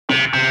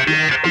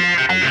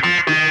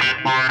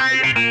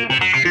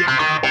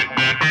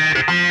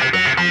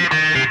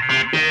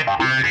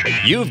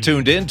You've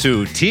tuned in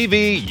to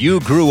TV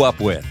You Grew Up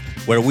With,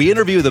 where we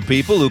interview the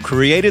people who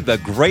created the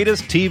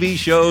greatest TV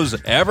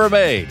shows ever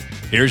made.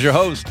 Here's your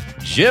host,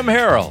 Jim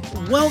Harold.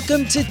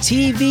 Welcome to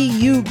TV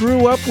You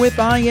Grew Up With.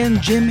 I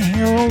am Jim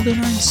Harold,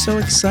 and I'm so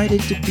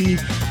excited to be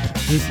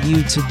with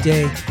you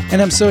today.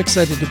 And I'm so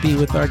excited to be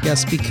with our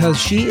guest because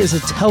she is a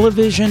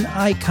television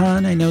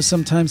icon. I know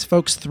sometimes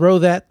folks throw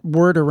that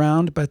word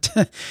around, but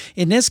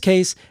in this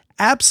case,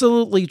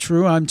 absolutely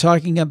true. I'm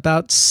talking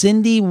about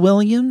Cindy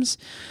Williams.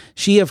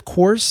 She, of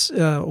course,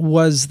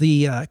 was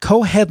the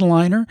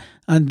co-headliner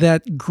on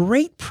that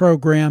great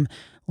program,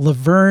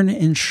 Laverne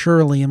and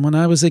Shirley. And when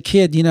I was a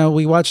kid,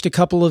 we watched a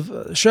couple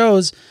of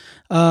shows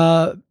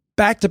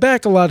back to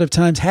back a lot of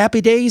times,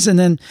 Happy Days and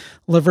then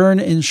Laverne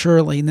and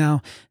Shirley.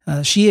 Now,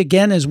 she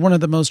again is one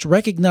of the most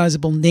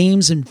recognizable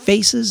names and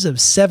faces of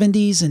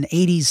 70s and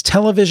 80s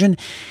television.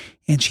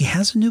 And she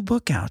has a new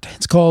book out.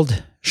 It's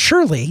called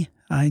Shirley,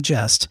 I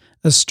Jest,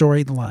 A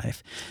Storied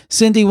Life.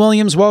 Cindy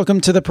Williams, welcome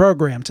to the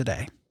program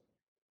today.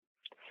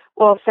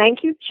 Well,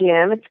 thank you,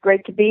 Jim. It's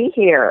great to be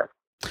here.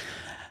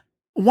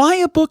 Why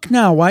a book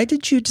now? Why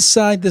did you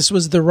decide this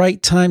was the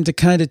right time to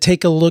kind of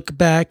take a look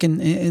back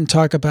and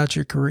talk about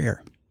your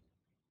career?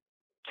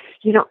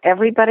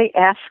 Everybody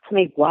asks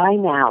me, why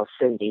now,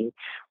 Cindy?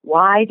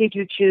 Why did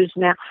you choose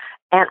now?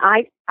 And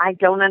I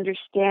don't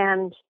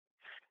understand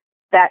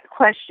that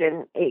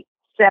question,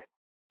 except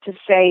to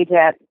say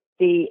that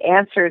the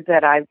answer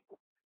that I've,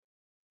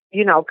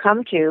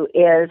 come to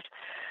is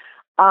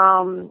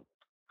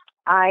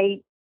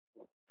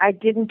I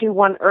didn't do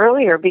one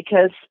earlier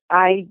because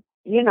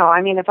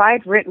if I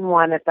had written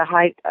one at the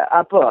height,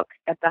 a book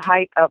at the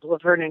height of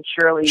Laverne and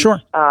Shirley's Sure.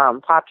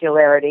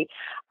 Popularity,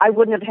 I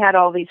wouldn't have had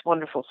all these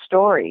wonderful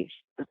stories.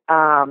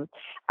 I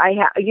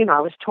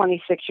was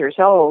 26 years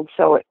old,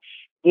 so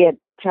it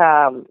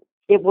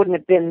wouldn't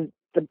have been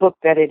the book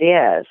that it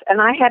is. And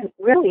I had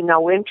really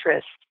no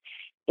interest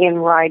in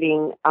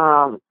writing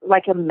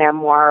like a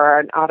memoir or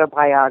an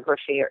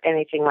autobiography or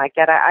anything like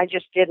that. I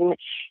just didn't,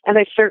 and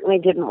I certainly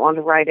didn't want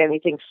to write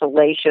anything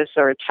salacious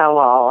or a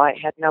tell-all. I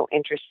had no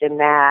interest in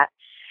that.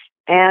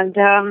 And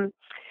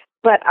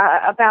but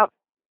about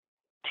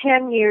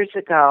 10 years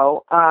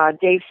ago,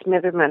 Dave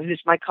Smitherman,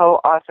 who's my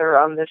co-author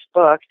on this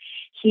book,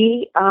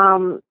 he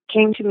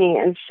came to me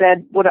and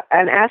said,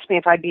 and asked me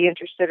if I'd be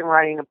interested in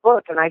writing a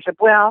book. And I said,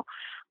 well,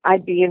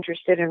 I'd be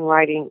interested in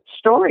writing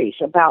stories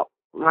about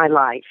my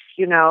life,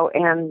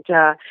 and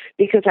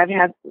because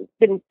I've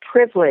been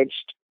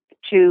privileged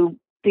to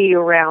be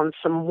around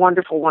some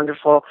wonderful,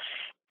 wonderful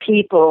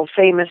people,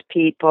 famous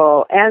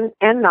people, and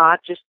not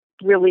just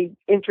really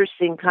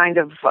interesting kind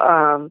of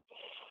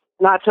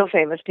not so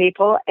famous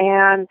people.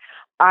 And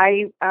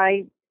I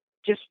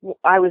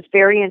was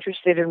very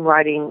interested in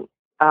writing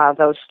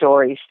those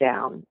stories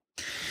down.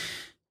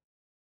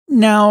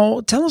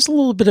 Now, tell us a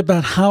little bit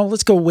about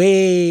let's go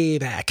way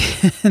back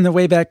in the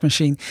Wayback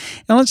Machine.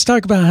 And let's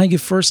talk about how you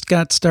first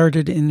got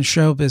started in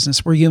show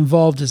business. Were you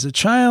involved as a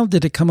child?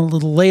 Did it come a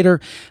little later?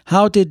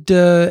 How did,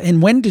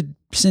 and when did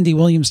Cindy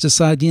Williams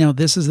decide,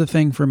 this is the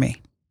thing for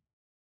me?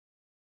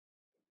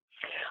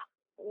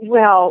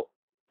 Well,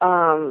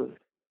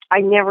 I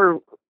never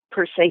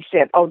per se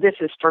said, oh, this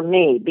is for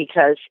me,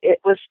 because it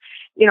was,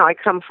 I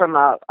come from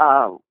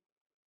a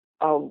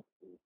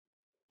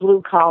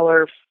blue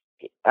collar,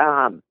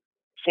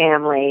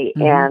 family.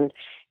 Mm-hmm. And,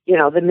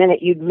 the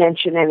minute you'd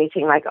mention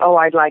anything like, oh,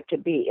 I'd like to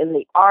be in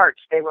the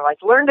arts, they were like,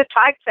 learn to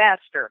type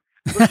faster.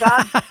 For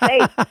God's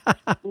sake,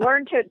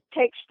 learn to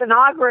take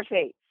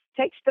stenography,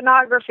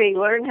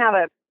 learn how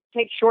to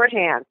take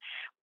shorthand.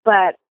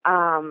 But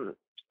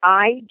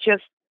I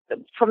just,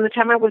 from the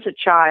time I was a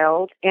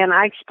child, and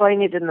I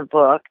explain it in the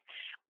book,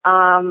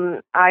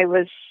 I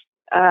was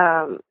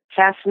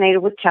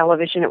fascinated with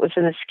television. It was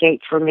an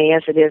escape for me,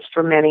 as it is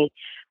for many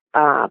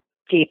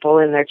people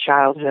in their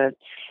childhood.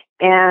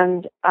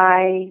 And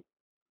I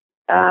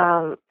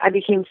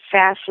became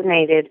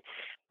fascinated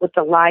with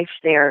the life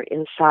there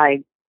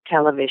inside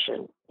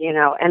television,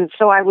 and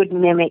so I would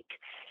mimic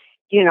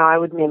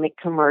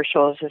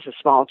commercials as a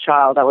small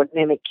child. I would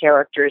mimic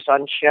characters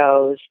on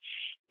shows,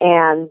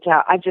 and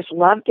I just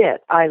loved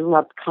it. I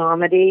loved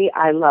comedy.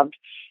 I loved,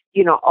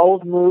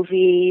 old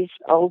movies,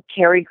 old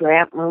Cary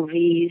Grant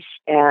movies,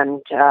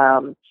 and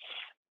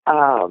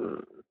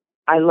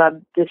I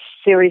loved this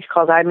series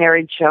called I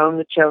Married Joan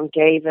with Joan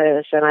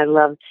Davis, and I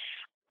loved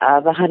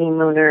The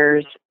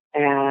Honeymooners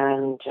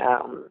and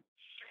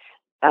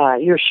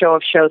Your Show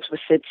of Shows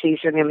with Sid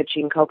Caesar and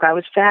Imogene Coca. I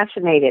was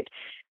fascinated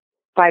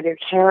by their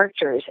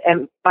characters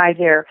and by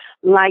their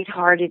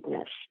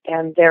lightheartedness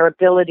and their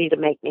ability to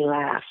make me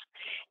laugh.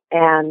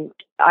 And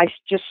I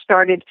just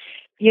started,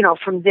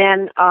 from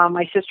then,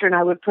 my sister and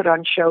I would put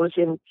on shows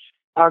in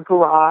our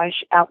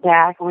garage out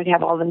back, and we'd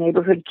have all the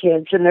neighborhood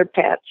kids and their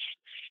pets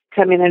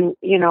come in and,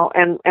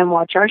 and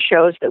watch our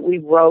shows that we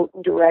wrote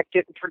and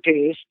directed and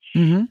produced.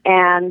 Mm-hmm.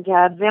 And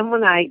then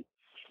when I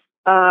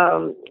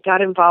got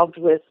involved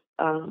with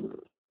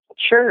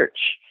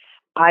church,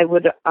 I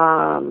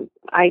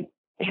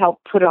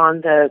helped put on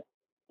the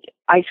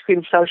ice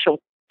cream social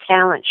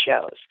talent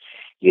shows.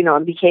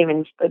 and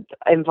became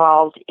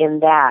involved in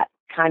that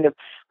kind of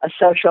a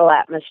social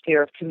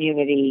atmosphere of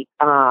community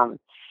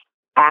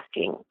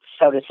acting,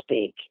 so to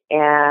speak.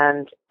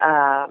 And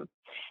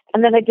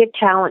then I did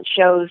talent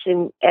shows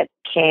at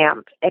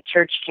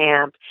church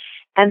camp.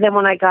 And then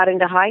when I got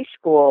into high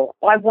school,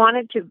 I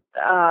wanted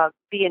to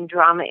be in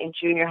drama in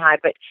junior high,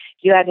 but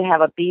you had to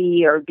have a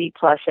B or B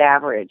plus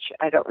average.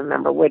 I don't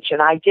remember which,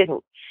 and I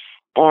didn't.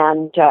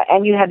 And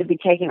you had to be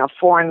taking a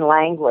foreign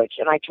language,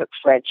 and I took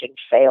French and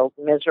failed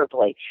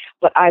miserably.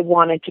 But I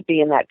wanted to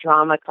be in that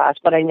drama class,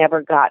 but I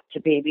never got to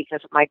be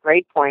because of my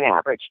grade point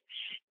average.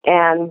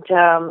 And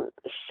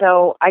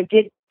so I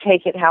did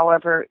take it,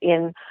 however,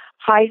 in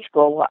high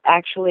school. Well,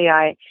 actually,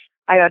 I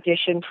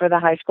auditioned for the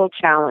high school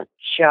talent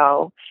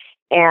show,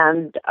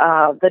 and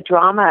the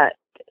drama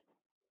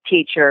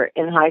teacher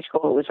in high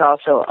school, who was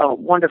also a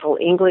wonderful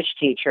English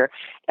teacher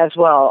as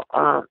well,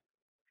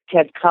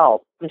 Ted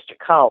Culp, Mr.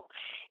 Culp,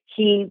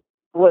 he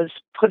was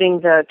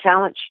putting the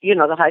talent,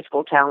 the high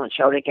school talent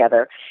show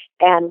together.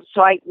 And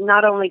so I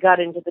not only got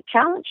into the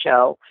talent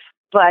show,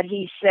 but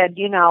he said,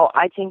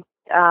 I think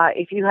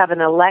if you have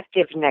an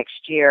elective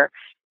next year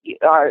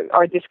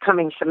or this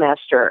coming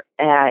semester,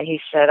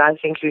 he said, I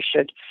think you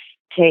should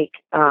take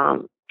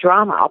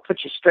drama. I'll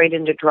put you straight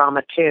into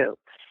drama too,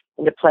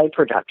 into play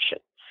production.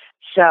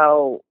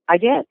 So I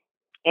did.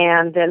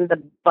 And then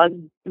the bug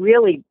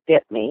really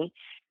bit me,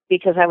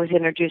 because I was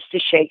introduced to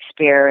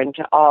Shakespeare and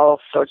to all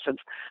sorts of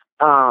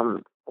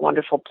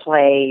wonderful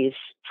plays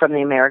from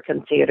the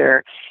American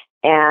theater,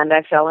 and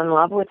I fell in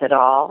love with it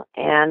all.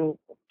 And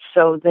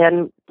so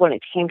then when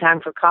it came time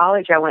for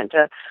college, I went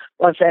to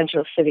Los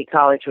Angeles City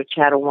College, which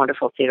had a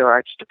wonderful theater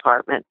arts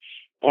department,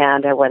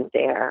 and I went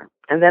there.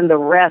 And then the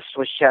rest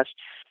was just,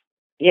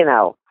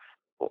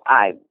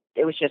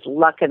 it was just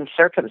luck and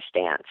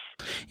circumstance.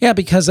 Yeah,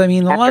 because a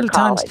lot of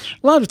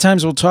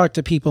times we'll talk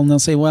to people and they'll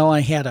say, well, I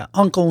had an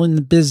uncle in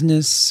the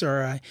business,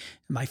 or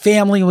my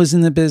family was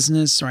in the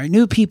business, or I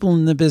knew people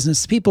in the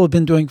business. People have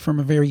been doing it from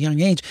a very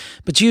young age,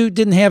 but you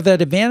didn't have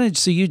that advantage.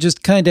 So you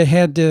just kind of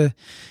had to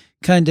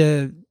kind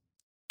of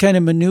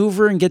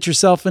maneuver and get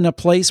yourself in a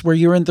place where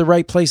you're in the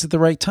right place at the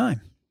right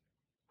time.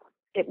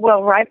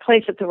 Right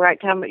place at the right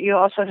time, but you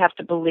also have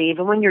to believe.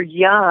 And when you're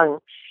young,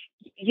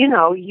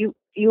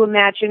 you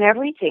imagine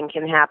everything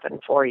can happen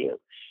for you.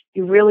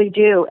 You really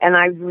do. And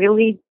I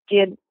really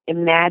did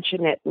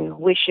imagine it and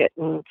wish it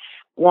and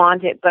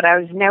want it, but I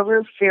was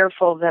never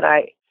fearful that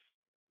I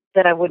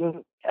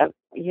wouldn't,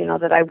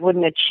 that I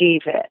wouldn't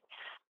achieve it.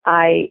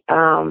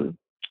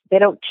 They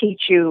don't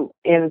teach you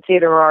in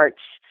theater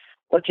arts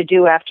what to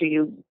do after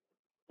you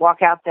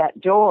walk out that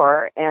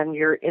door and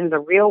you're in the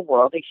real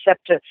world,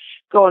 except to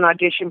go and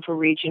audition for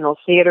regional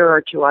theater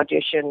or to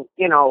audition,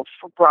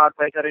 for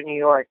Broadway, go to New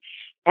York.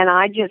 And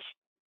I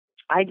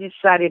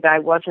decided I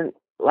wasn't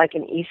like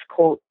an East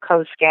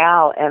Coast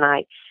gal, and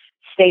I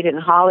stayed in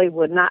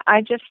Hollywood. And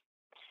I just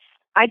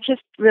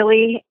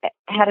really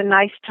had a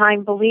nice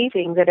time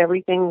believing that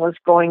everything was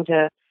going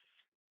to,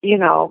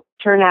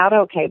 turn out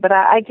okay. But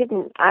I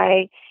didn't.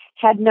 I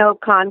had no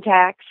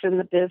contacts in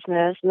the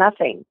business,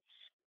 nothing.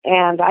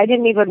 And I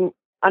didn't even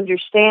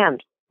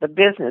understand the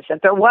business,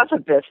 that there was a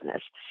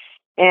business.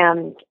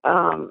 And,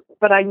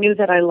 but I knew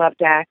that I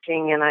loved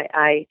acting, and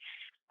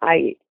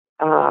I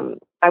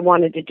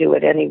wanted to do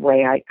it any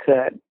way I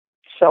could.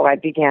 So I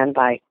began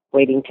by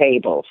waiting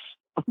tables.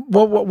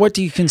 What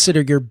do you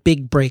consider your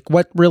big break?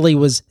 What really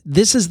was,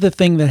 this is the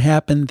thing that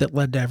happened that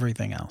led to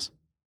everything else?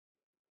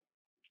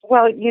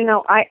 Well,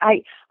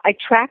 I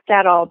tracked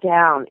that all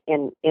down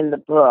in the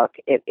book.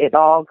 It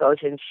all goes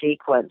in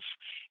sequence,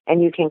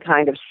 and you can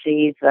kind of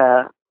see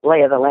the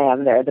lay of the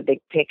land there, the big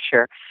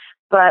picture.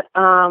 But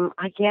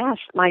I guess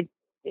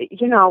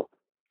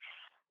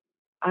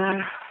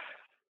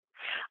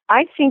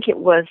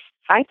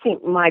I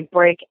think my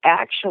break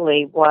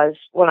actually was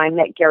when I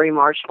met Gary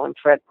Marshall and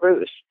Fred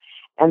Bruce,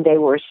 and they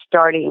were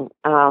starting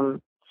a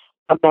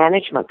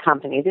management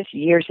company, this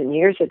years and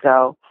years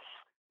ago,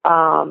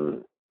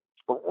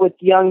 with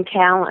young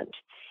talent.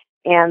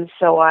 And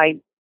so I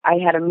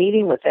had a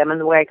meeting with them, and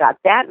the way I got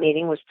that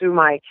meeting was through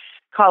my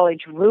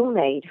college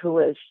roommate who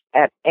was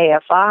at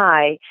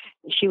AFI.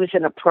 She was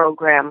in a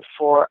program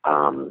for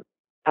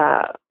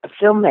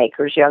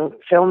filmmakers, young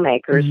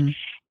filmmakers. Mm-hmm.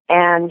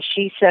 And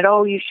she said,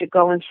 oh, you should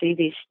go and see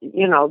these,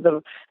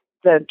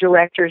 the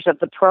directors of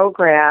the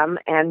program,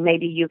 and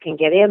maybe you can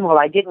get in. Well,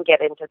 I didn't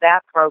get into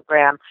that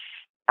program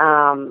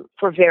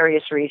for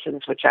various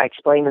reasons, which I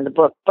explain in the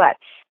book. But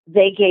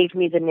they gave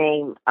me the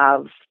name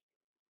of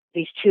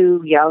these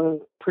two young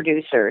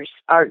producers.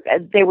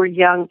 They were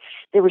young.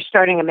 They were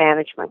starting a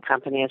management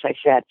company, as I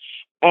said,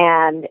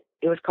 and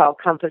it was called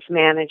Compass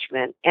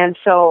Management. And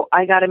so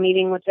I got a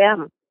meeting with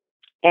them,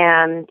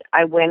 and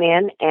I went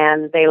in,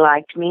 and they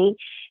liked me,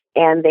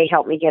 and they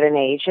helped me get an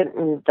agent.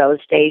 In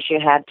those days, you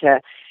had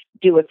to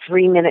do a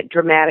 3-minute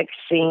dramatic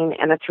scene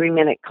and a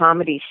 3-minute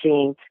comedy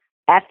scene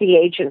at the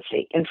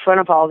agency in front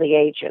of all the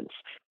agents.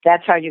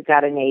 That's how you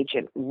got an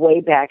agent way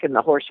back in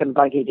the horse and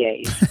buggy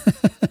days.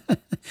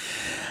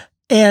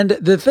 And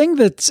the thing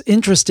that's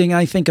interesting,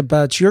 I think,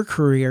 about your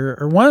career,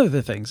 or one of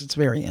the things that's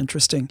very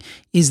interesting,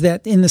 is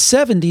that in the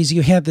 70s,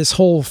 you had this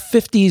whole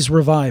 50s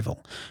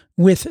revival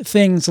with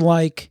things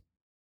like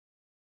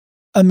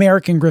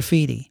American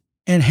Graffiti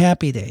and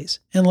Happy Days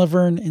and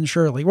Laverne and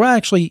Shirley. Well,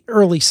 actually,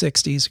 early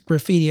 60s.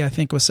 Graffiti, I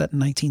think, was set in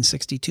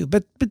 1962,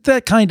 but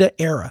that kind of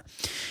era.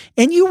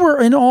 And you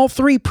were in all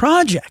three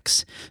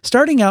projects,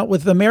 starting out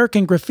with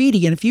American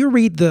Graffiti. And if you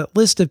read the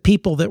list of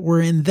people that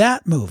were in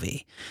that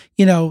movie,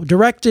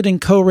 directed and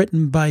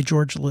co-written by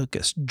George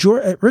Lucas,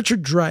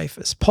 Richard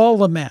Dreyfuss, Paul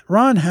LeMat,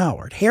 Ron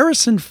Howard,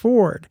 Harrison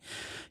Ford,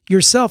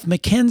 yourself,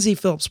 Mackenzie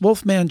Phillips,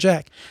 Wolfman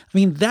Jack. I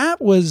mean,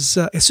 that was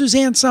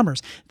Suzanne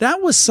Summers.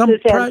 That was some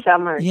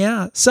Summers.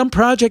 Yeah, some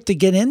project to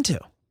get into.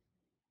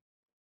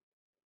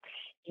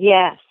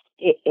 Yes,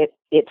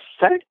 it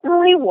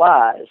certainly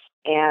was,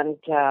 and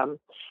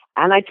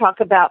I talk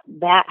about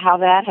that, how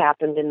that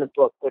happened in the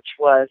book, which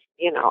was,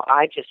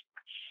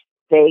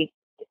 they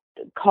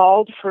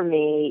called for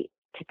me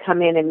to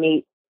come in and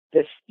meet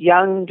this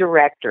young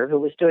director who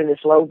was doing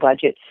this low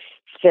budget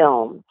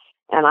film.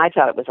 And I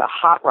thought it was a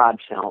hot rod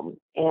film.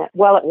 And,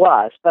 well, it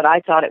was, but I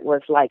thought it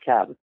was like,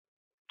 that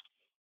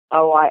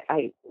the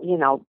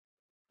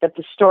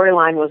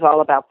storyline was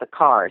all about the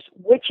cars,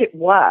 which it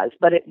was,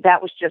 but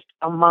that was just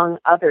among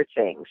other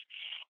things.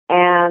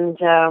 And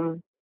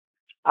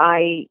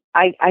I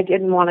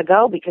didn't want to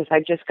go because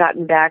I'd just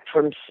gotten back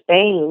from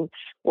Spain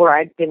where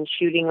I'd been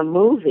shooting a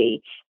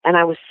movie, and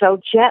I was so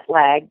jet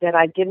lagged that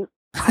I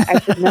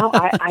said, no,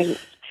 and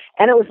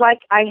it was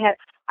like I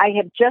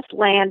had just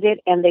landed,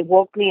 and they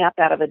woke me up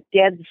out of a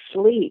dead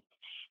sleep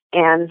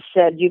and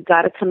said, "You've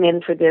got to come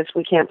in for this.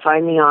 We can't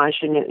find the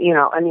ingenue,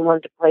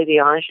 anyone to play the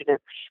ingenue.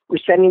 We're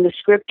sending the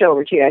script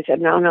over to you." I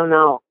said,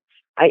 "No.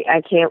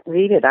 I can't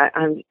read it.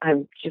 I'm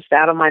just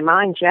out of my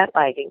mind, jet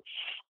lagging."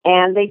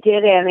 And they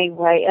did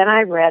anyway, and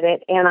I read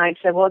it, and I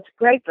said, "Well, it's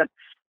great, but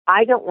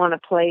I don't want to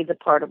play the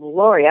part of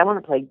Laurie. I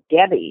want to play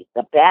Debbie,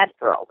 the bad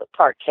girl, the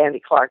part Candy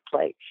Clark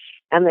played."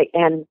 And they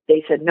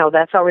said, "No,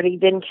 that's already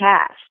been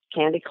cast.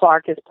 Candy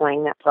Clark is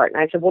playing that part."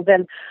 And I said, "Well,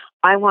 then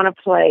I want to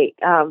play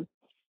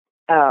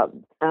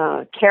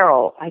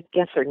Carol," I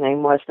guess her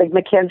name was, the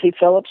Mackenzie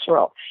Phillips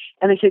role.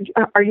 And they said,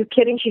 "Are you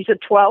kidding? She's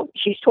 12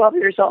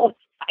 years old."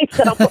 I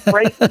said, "I'll put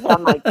braces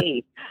on my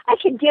teeth. I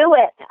can do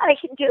it.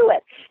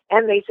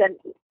 And they said,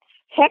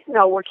 "Heck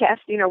no, we're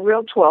casting a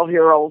real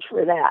 12-year-old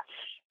for that."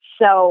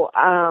 So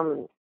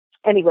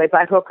anyway,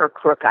 by hook or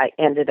crook, I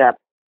ended up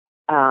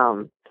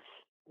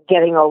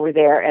getting over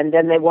there, and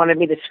then they wanted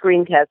me to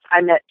screen test.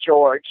 I met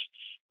George,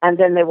 and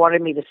then they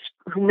wanted me to,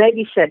 who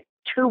maybe said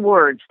 2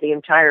 words the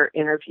entire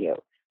interview: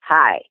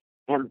 "Hi"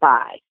 and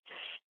 "Bye."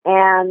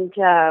 And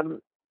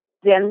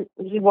then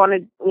he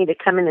wanted me to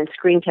come in and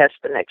screen test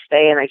the next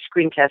day, and I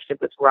screen tested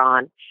with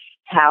Ron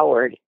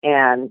Howard,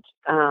 and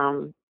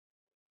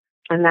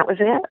that was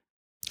it.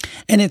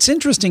 And it's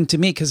interesting to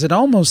me because it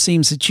almost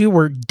seems that you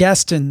were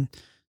destined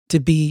to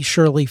be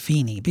Shirley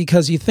Feeney,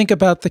 because you think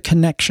about the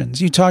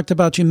connections. You talked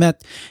about, you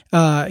met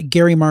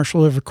Gary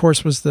Marshall, who of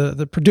course was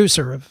the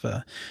producer of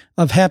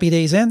Happy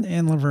Days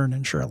and Laverne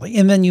and Shirley.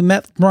 And then you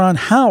met Ron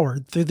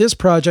Howard through this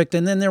project.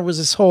 And then there was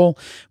this whole,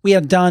 we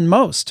had Don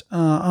Most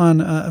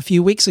on a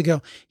few weeks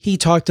ago. He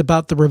talked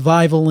about the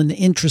revival and the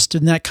interest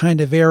in that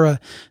kind of era.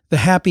 The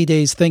Happy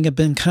Days thing had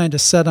been kind of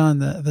set on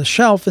the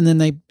shelf, and then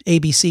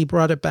ABC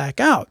brought it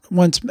back out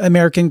once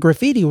American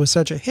Graffiti was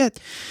such a hit.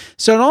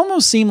 So it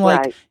almost seemed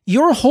like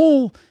your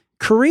whole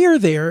career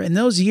there in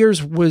those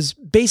years was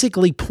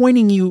basically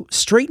pointing you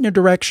straight in the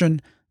direction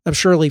of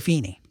Shirley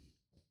Feeney.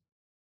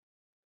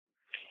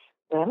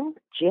 Well,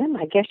 Jim,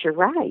 I guess you're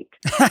right.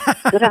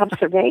 Good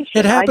observation.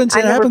 It happens. I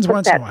never happens put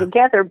once that in a while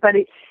together, but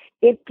it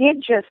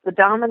did just, the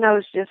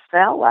dominoes just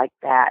fell like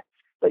that.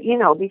 But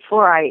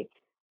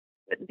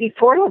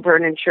before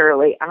Laverne and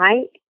Shirley,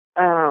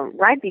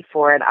 right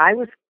before it, I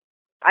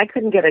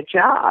couldn't get a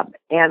job,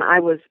 and I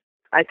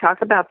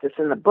talk about this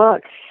in the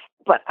book,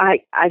 but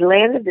I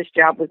landed this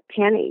job with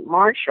Penny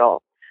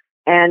Marshall,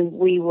 and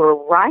we were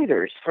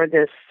writers for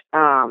this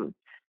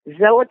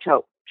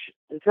Zoetrope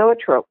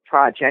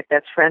project.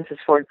 That's Francis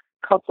Ford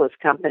Coppola's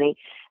company,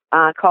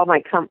 called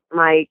My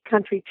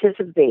Country 'Tis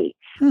of Thee,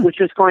 which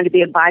was going to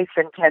be a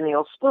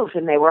bicentennial spoof,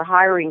 and they were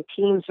hiring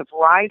teams of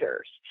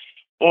writers.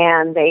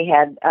 And they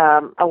had,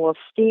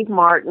 Steve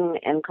Martin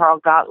and Carl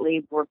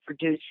Gottlieb were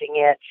producing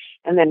it.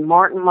 And then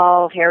Martin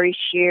Mull, Harry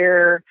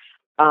Shearer.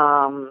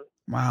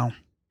 Wow.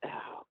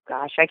 Oh,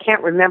 gosh, I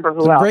can't remember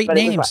who Some else. Great but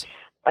names. It was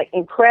like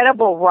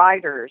incredible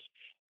writers.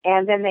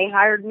 And then they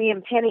hired me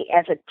and Penny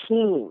as a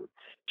team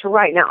to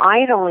write. Now, I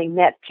had only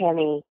met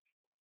Penny.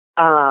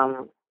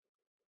 Well,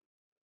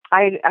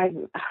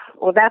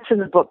 that's in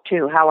the book,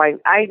 too, how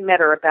I met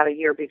her about a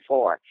year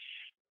before.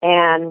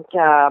 And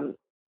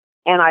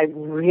I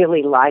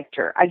really liked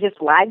her. I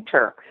just liked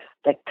her.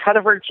 The cut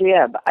of her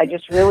jib. I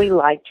just really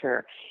liked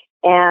her.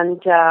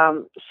 And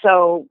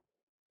so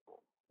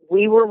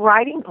we were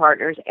writing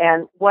partners.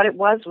 And what it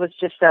was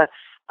just a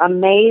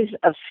maze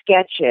of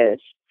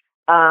sketches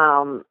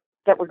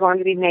that were going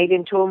to be made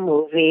into a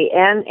movie,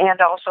 and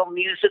also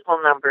musical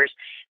numbers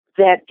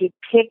that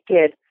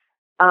depicted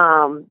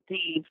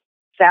the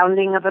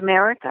founding of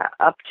America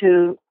up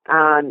to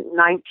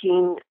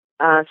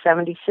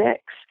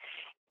 1976,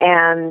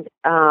 and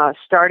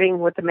starting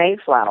with the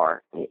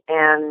Mayflower.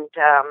 And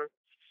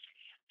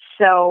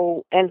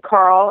and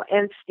Carl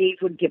and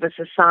Steve would give us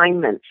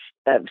assignments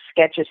of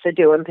sketches to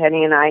do, and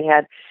Penny and I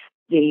had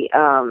the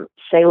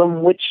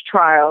Salem witch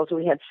trials.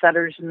 We had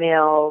Sutter's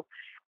Mill.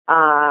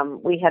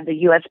 We had the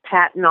U.S.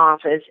 Patent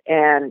Office,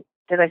 and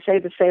did I say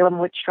the Salem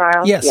witch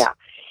trials? Yes. Yeah.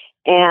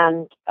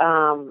 And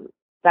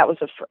that was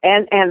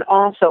and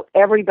also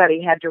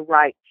everybody had to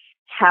write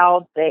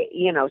how they,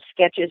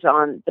 sketches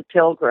on the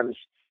Pilgrims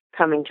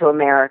coming to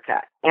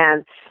America.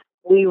 And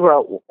we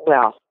wrote,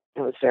 well,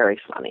 it was very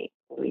funny.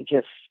 We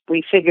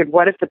figured,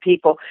 what if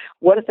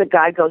the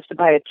guy goes to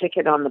buy a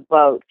ticket on the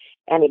boat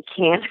and he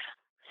can't,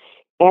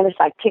 and it's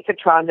like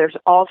Ticketron, there's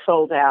all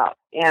sold out.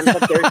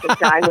 But there's a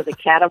guy with a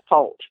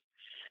catapult.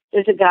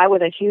 There's a guy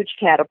with a huge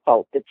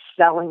catapult that's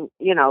selling,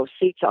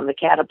 seats on the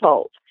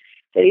catapult,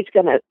 that he's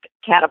going to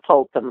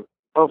catapult them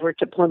over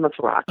to Plymouth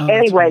Rock. Oh,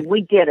 anyway,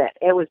 we did it.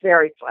 It was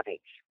very funny.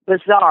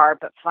 Bizarre,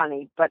 but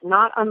funny, but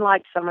not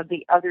unlike some of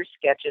the other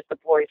sketches the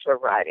boys were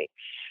writing.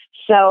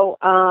 So,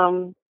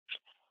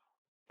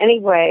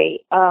 anyway,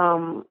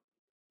 so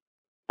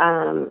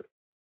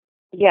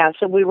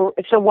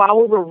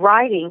while we were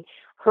writing,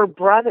 her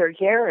brother,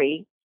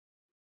 Gary,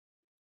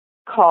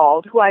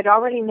 called, who I'd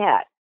already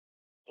met,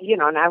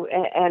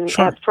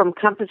 Sure. from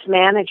Compass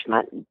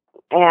Management.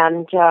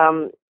 And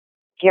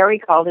Gary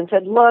called and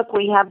said, look,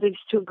 we have these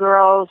two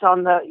girls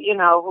on the,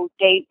 who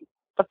date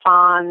the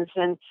Fonz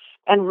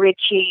and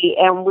Richie,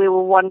 and we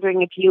were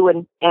wondering if you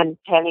and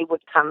Penny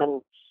would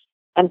come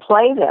and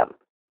play them.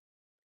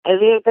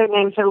 And their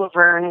names are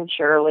Laverne and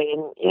Shirley,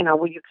 and,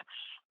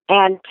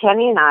 and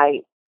Penny and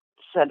I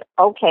said,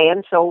 okay.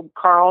 And so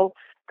Carl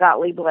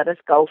Gottlieb let us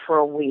go for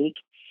a week.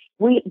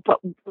 But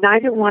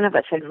neither one of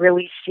us had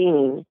really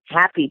seen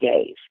Happy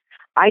Days.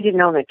 I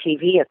didn't own a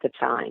TV at the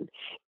time,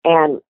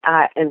 and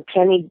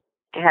Penny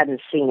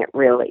hadn't seen it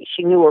really.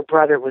 She knew her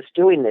brother was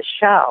doing this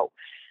show.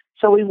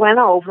 So we went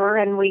over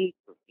and we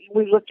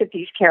looked at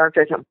these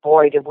characters, and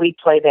boy, did we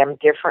play them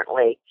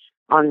differently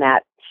on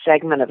that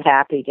segment of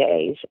Happy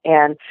Days.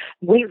 And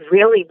we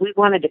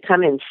wanted to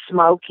come in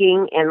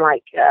smoking, and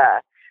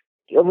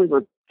we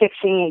were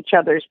fixing each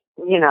other's,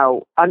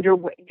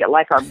 underwear,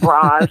 like our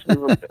bras.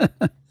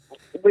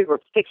 We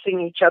were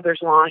fixing each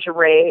other's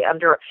lingerie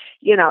under,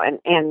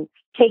 and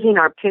taking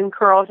our pin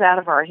curls out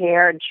of our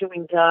hair and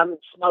chewing gum and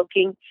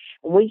smoking.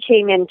 And we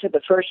came into the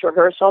first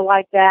rehearsal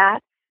like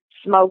that,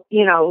 when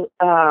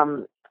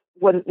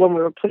we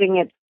were putting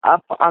it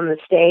up on the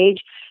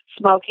stage,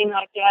 smoking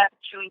like that,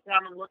 chewing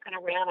gum and looking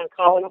around and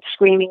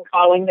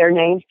calling their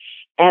names.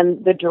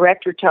 And the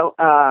director,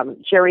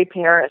 Jerry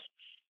Paris,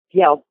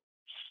 yelled,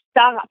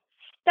 stop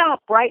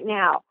right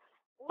now.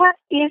 What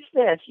is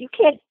this?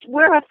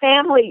 We're a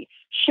family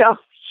show.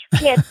 You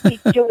can't be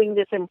doing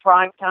this in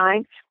prime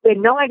time. We had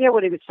no idea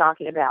what he was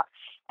talking about.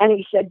 And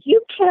he said,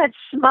 you can't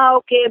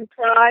smoke in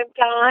prime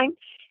time.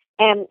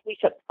 And we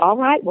said, all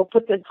right, we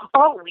flipped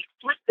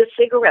the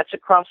cigarettes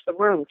across the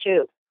room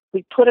too.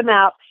 We put them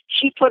out.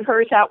 She put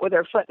hers out with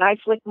her foot, and I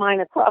flicked mine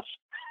across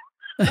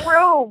the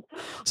room.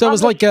 So it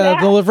was like the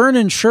Laverne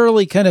and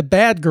Shirley kind of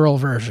bad girl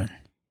version.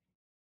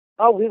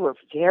 Oh, we were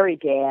very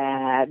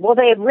bad. Well,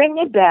 they had written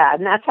it bad,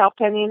 and that's how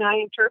Penny and I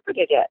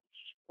interpreted it.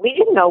 We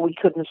didn't know we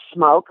couldn't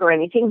smoke or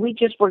anything. We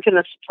just were going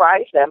to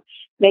surprise them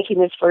making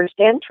this first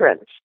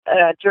entrance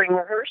during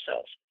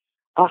rehearsals.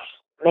 Oh,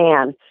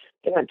 man,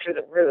 they went through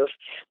the roof.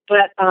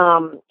 But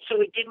so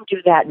we didn't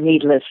do that,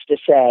 needless to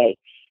say.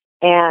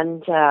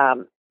 And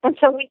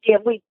so we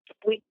did. We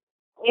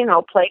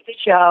played the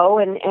show,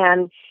 and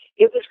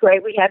it was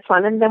great. We had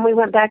fun, and then we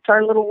went back to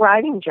our little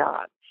writing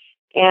job.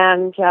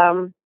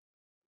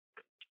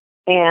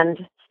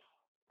 And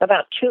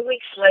about 2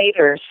 weeks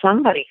later,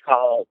 somebody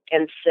called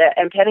and said,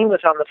 and Penny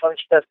was on the phone.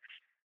 She goes,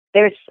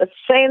 "They're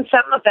saying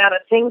something about a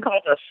thing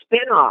called a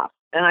spinoff."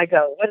 And I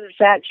go, "What is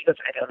that?" She goes,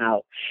 "I don't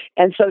know."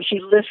 And so she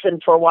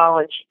listened for a while,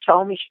 and she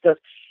told me, she goes,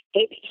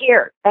 "Hey,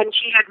 here," and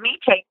she had me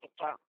take the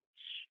phone,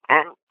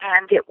 and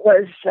it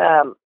was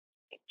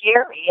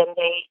Gary, and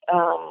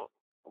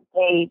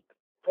they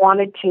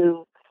wanted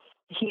to.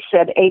 He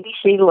said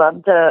ABC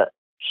loved the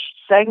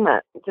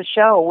segment, the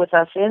show with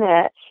us in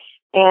it.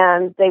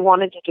 And they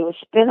wanted to do a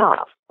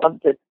spin-off of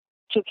the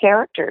two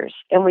characters,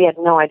 and we had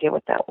no idea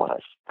what that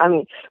was. I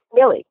mean,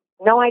 really,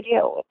 no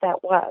idea what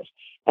that was.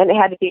 And it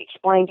had to be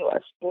explained to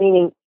us,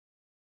 meaning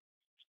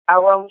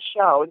our own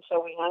show. And so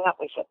we hung up.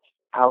 We said,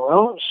 our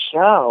own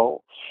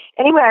show?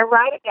 Anyway, I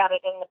write about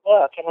it in the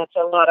book, and it's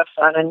a lot of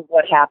fun, and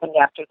what happened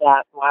after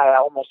that, why I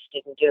almost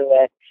didn't do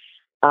it.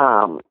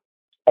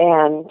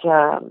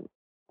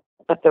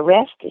 But the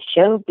rest is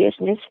show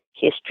business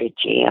history,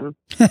 Jim.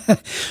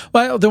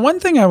 Well, the one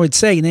thing I would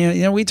say,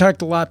 we talked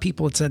to a lot of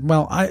people that said,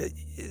 well,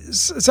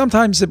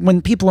 sometimes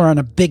when people are on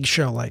a big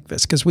show like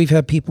this, because we've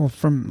had people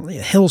from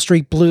Hill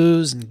Street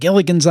Blues and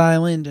Gilligan's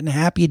Island and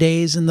Happy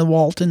Days and the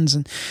Waltons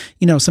and,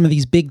 some of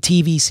these big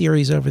TV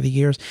series over the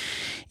years.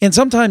 And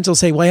sometimes they'll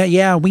say, well,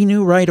 yeah, we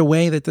knew right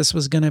away that this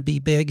was going to be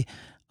big.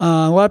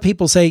 A lot of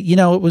people say,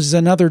 it was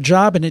another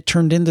job and it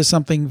turned into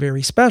something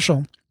very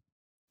special.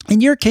 In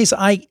your case,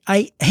 I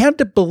had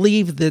to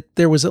believe that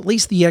there was at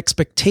least the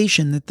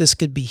expectation that this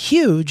could be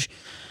huge,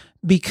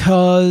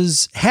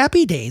 because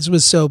Happy Days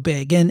was so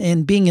big,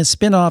 and being a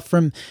spinoff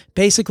from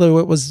basically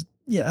what was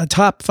a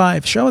top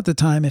 5 show at the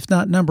time, if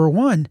not number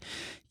 1,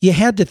 you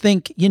had to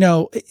think,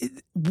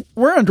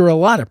 we're under a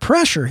lot of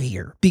pressure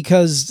here,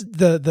 because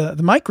the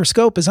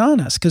microscope is on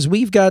us, because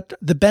we've got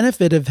the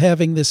benefit of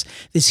having this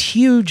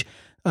huge.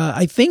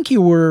 I think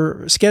you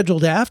were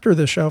scheduled after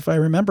the show, if I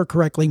remember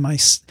correctly, my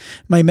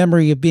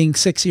memory of being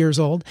 6 years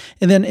old.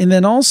 And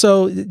then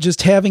also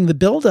just having the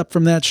buildup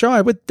from that show, I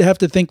would have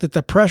to think that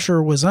the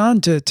pressure was on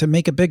to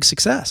make a big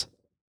success.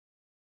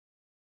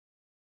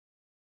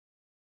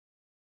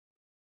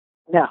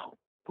 No,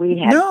 we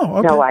had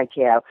no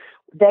idea.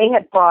 They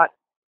had bought,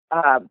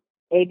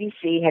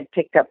 ABC had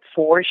picked up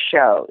 4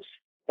 shows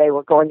they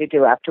were going to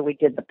do after we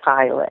did the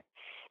pilot.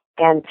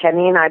 And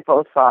Penny and I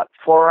both thought,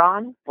 4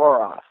 on,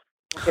 4 off.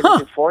 I'm going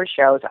to do 4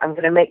 shows. I'm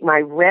going to make my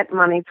rent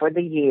money for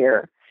the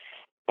year.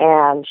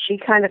 And she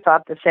kind of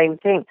thought the same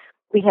thing.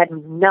 We had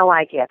no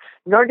idea,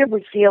 nor did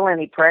we feel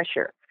any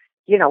pressure.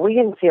 We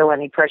didn't feel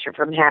any pressure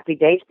from Happy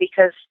Days,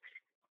 because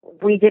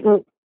we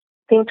didn't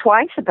think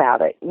twice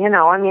about it.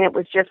 It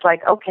was just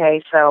like,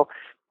 okay, so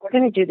we're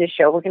going to do this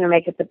show. We're going to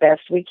make it the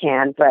best we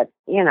can, but,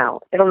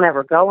 it'll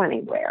never go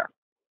anywhere.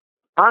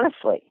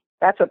 Honestly,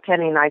 that's what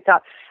Penny and I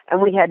thought.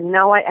 And we had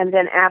and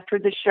then after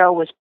the show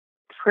was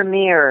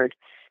premiered,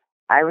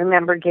 I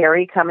remember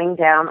Gary coming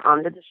down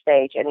onto the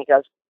stage, and he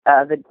goes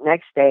the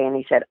next day, and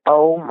he said,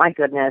 "Oh my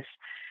goodness,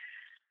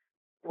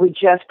 we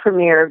just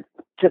premiered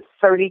to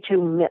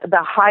 32,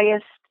 the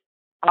highest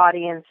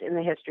audience in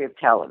the history of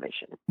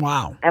television."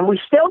 Wow! And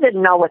we still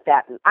didn't know what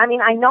that.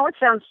 I know it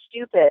sounds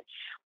stupid,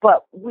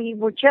 but we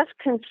were just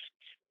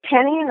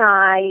Penny and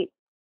I.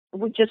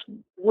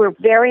 We're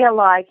very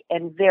alike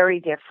and very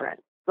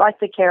different, like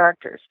the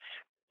characters,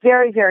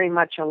 very, very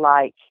much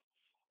alike.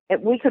 If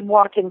we could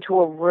walk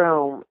into a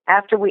room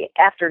after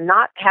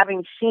not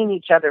having seen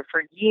each other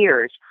for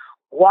years,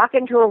 walk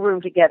into a room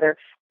together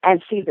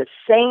and see the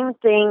same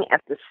thing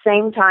at the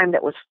same time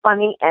that was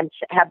funny and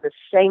have the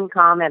same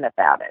comment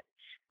about it.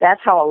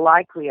 That's how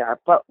alike we are.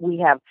 But we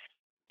have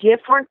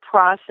different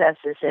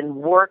processes in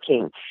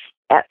working.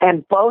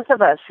 And both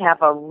of us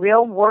have a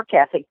real work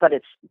ethic, but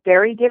it's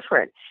very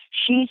different.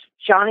 She's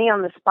Johnny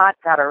on the spot,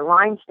 got her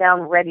lines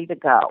down, ready to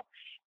go.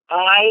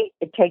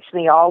 It takes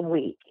me all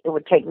week. It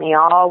would take me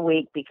all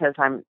week because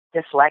I'm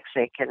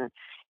dyslexic and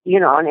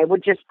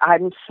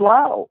I'm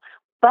slow.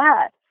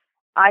 But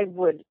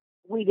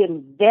we'd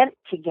invent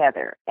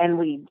together, and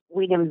we'd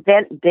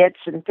invent bits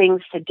and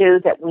things to do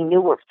that we knew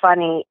were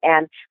funny,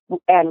 and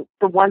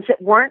the ones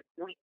that weren't,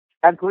 we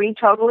agree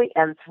totally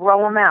and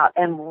throw them out.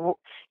 And,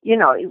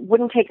 it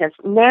wouldn't take us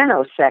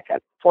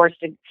nanosecond for us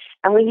to,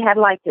 and we had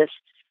like this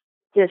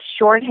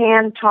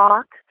shorthand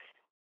talk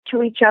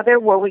to each other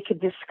where we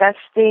could discuss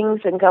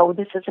things and go,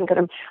 audience isn't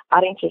going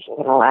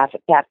to laugh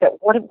at that, but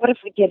what if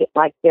we did it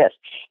like this?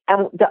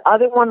 And the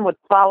other one would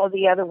follow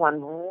the other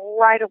one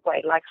right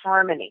away, like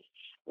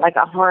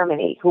a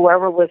harmony,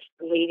 whoever was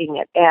leading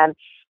it. And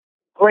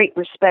great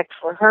respect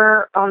for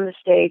her on the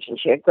stage, and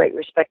she had great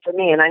respect for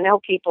me. And I know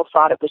people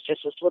thought it was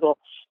just this little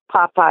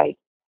Popeye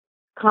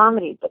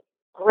comedy, but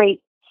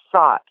great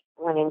thought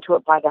went into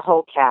it by the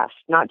whole cast,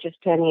 not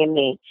just Penny and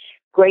me.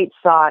 Great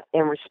thought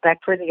and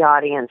respect for the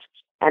audience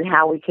and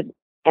how we could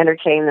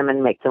entertain them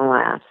and make them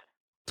laugh.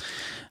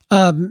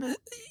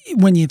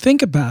 When you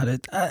think about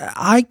it,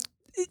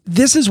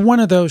 this is one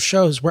of those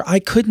shows where I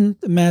couldn't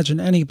imagine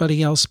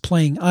anybody else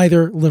playing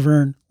either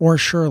Laverne or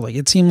Shirley.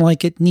 It seemed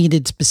like it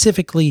needed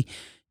specifically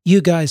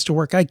you guys to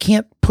work. I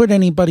can't put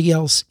anybody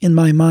else in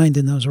my mind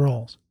in those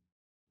roles.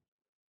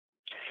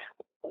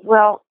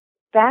 Well,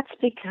 that's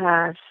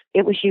because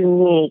it was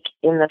unique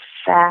in the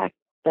fact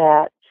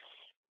that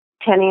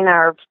Penny and I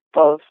are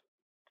both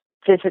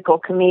physical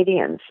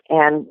comedians,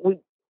 and we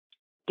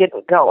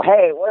didn't go,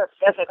 "Hey, we're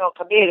physical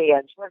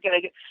comedians. We're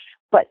going to do,"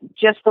 but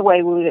just the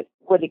way we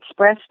would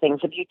express things.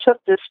 If you took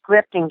the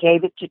script and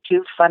gave it to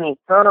 2 funny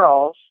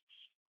girls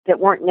that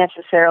weren't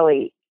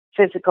necessarily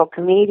physical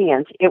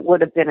comedians, it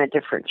would have been a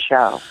different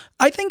show.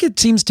 I think it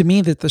seems to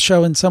me that the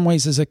show in some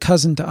ways is a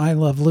cousin to I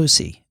Love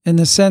Lucy, in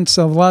the sense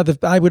of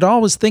I would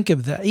always think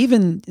of that.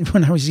 Even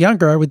when I was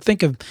younger, I would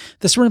think of,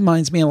 this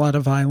reminds me a lot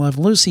of I Love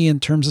Lucy in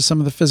terms of some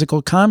of the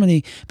physical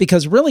comedy,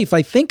 because really, if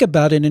I think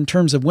about it in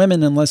terms of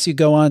women, unless you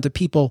go on to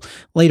people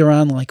later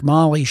on like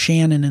Molly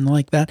Shannon and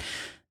like that,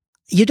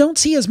 you don't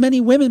see as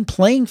many women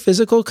playing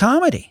physical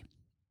comedy.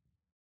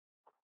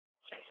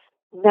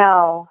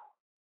 No,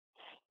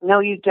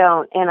 you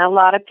don't. And a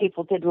lot of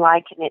people did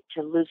liken it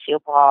to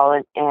Lucille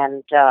Ball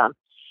and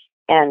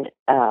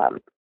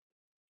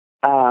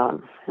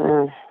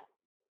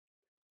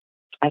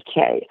I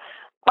can't.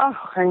 Oh,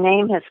 her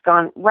name has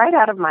gone right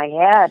out of my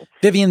head.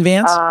 Vivian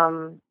Vance?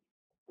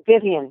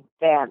 Vivian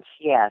Vance,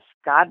 yes.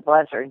 God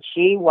bless her. And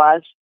she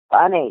was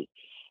funny.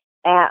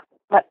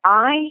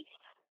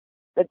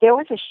 But there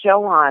was a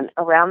show on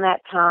around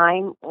that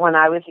time when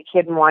I was a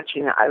kid and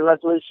watching I Love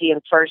Lucy in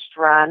first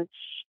run,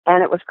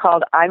 and it was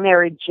called I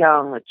Married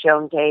Joan with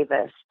Joan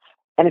Davis.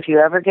 And if you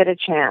ever get a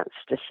chance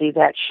to see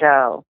that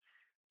show,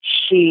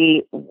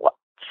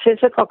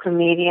 physical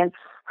comedian,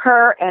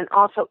 her and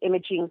also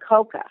Imogene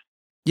Coca.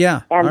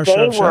 Yeah. And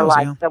they were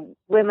like the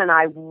women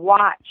I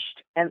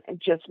watched and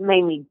just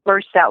made me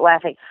burst out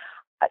laughing.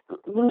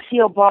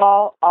 Lucille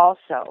Ball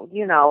also,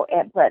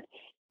 but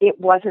it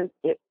wasn't,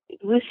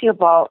 Lucille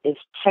Ball is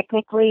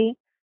technically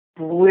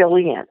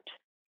brilliant,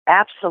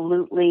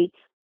 absolutely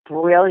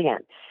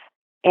brilliant.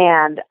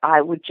 And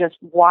I would just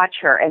watch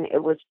her, and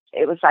it was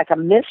like a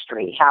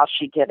mystery how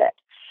she did it.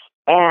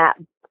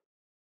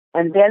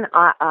 And then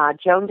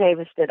Joan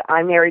Davis did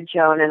I Married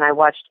Joan, and I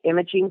watched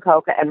Imogene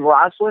Coca, and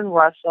Rosalind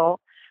Russell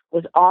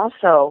was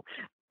also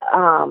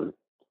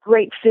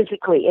great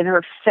physically in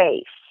her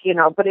face,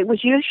 but it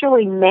was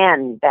usually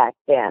men back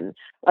then,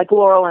 like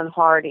Laurel and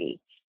Hardy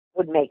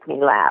would make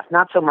me laugh.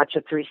 Not so much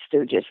the Three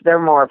Stooges. They're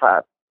more of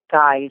a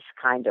guys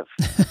kind of,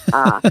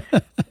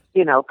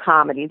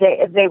 comedy.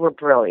 They were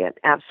brilliant,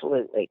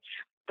 absolutely.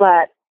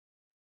 But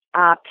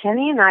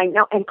Penny and I,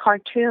 and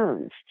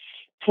cartoons.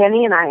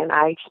 Penny and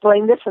I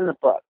explained this in the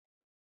book.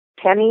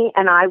 Penny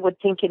and I would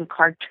think in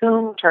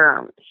cartoon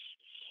terms,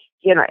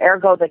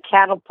 ergo the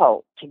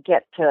catapult to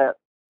get to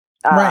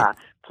right.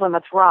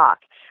 Plymouth Rock.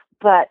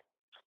 But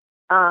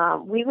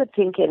we would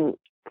think in,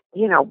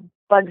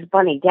 Bugs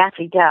Bunny,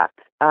 Daffy Duck,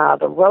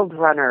 the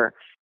Roadrunner,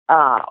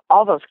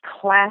 all those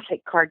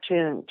classic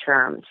cartoon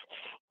terms.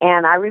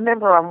 And I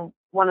remember on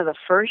one of the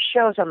first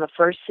shows on the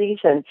first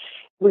season,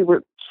 we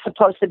were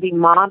supposed to be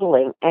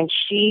modeling, and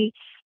she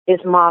is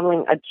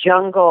modeling a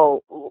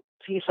jungle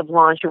piece of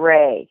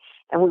lingerie.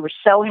 And we were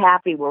so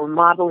happy we were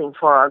modeling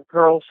for our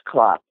girls'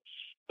 club.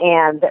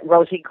 And that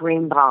Rosie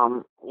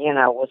Greenbaum,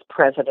 was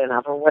president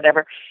of or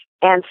whatever.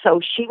 And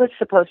so she was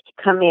supposed to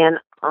come in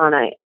on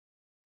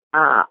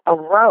a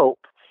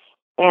rope,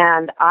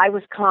 and I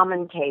was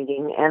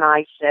commentating, and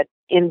I said,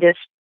 in this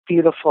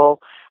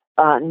beautiful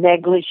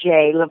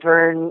negligee,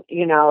 Laverne,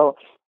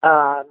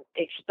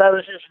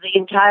 exposes the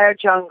entire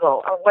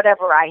jungle, or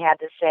whatever I had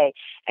to say.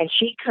 And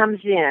she comes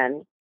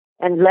in,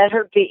 and let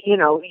her be,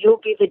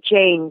 you'll be the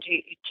Jane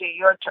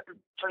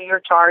for your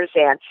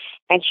Tarzan.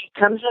 And she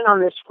comes in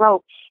on this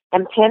rope,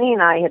 and Penny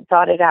and I had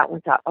thought it out. We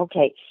thought,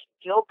 okay,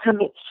 you'll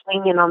come in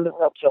swinging on the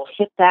rope, you'll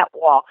hit that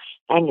wall,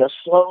 and you'll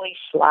slowly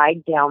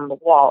slide down the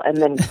wall and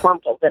then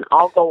crumple. Then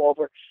I'll go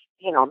over,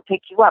 and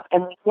pick you up.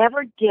 And we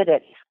never did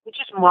it. We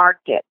just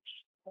marked it.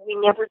 We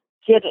never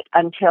did it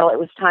until it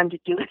was time to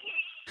do it.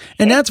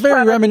 And that's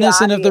very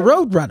reminiscent of the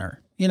Roadrunner.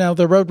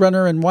 The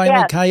Roadrunner and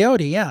Wile E.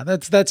 Coyote. Yeah,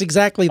 that's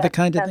exactly the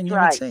kind of thing you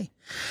would see.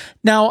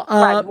 Now,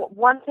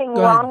 one thing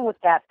wrong with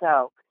that,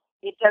 though,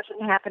 it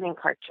doesn't happen in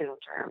cartoon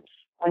terms.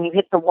 When you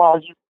hit the wall,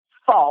 you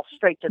fall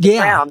straight to the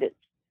ground. It's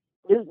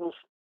Newton's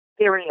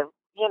theory of,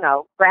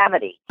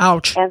 gravity.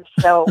 Ouch. And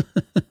so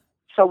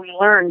we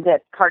learned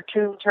that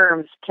cartoon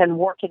terms can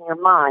work in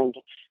your mind,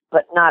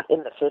 but not in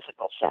the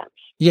physical sense.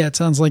 Yeah, it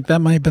sounds like that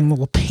might have been a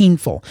little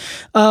painful.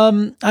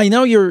 I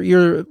know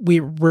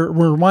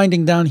we're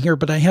winding down here,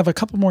 but I have a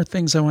couple more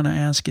things I want to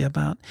ask you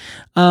about.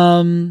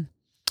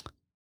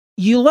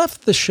 You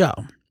left the show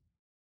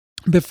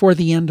before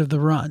the end of the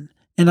run.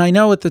 And I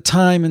know at the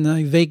time, and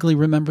I vaguely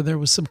remember there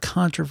was some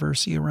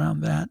controversy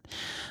around that.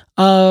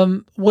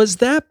 Was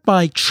that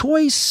by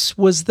choice?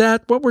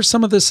 What were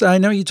some of this? I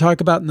know you talk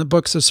about in the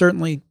book, so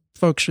certainly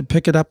folks should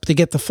pick it up to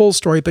get the full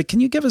story, but can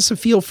you give us a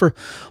feel for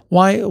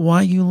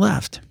why you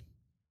left?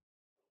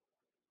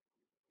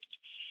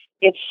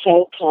 It's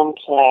so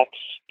complex,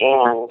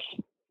 and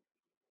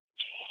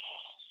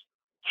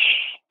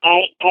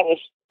I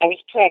was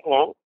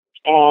pregnant,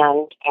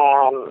 and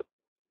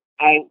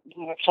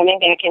we were coming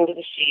back into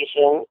the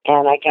season,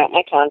 and I got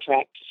my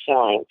contract to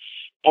sign,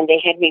 and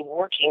they had me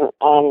working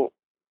on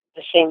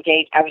the same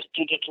date I was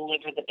due to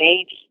deliver the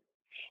baby.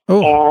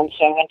 Oh. And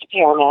so I went to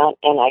Paramount,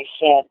 and I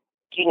said,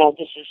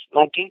 this is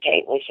my due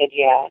date. And they said,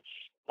 yeah.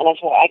 And I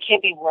said, well, I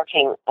can't be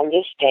working on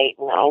this date,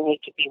 and I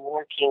need to be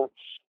working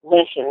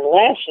less and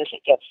less as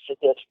it gets to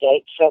this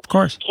date. So of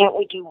course, can't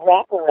we do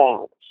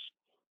wraparounds?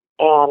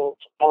 And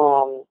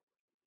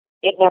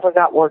it never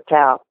got worked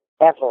out,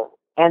 ever.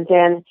 And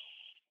then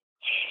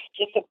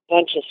just a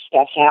bunch of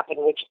stuff happened,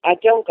 which I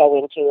don't go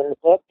into in the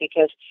book,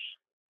 because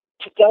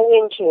to go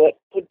into it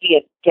would be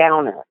a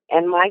downer.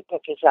 And my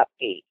book is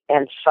upbeat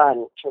and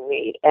fun to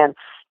read. And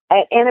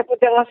it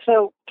would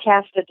also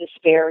cast a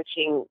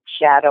disparaging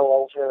shadow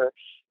over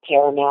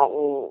Paramount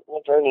and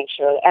Laverne and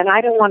Shirley. And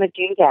I don't want to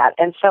do that.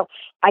 And so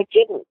I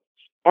didn't.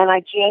 And I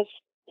just,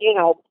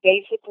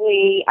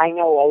 basically, I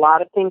know a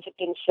lot of things have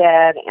been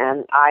said,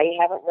 and I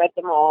haven't read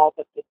them all,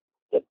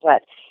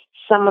 but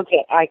some of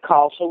it I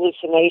call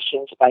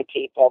hallucinations by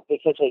people,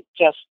 because they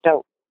just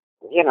don't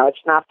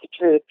it's not the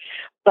truth.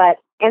 But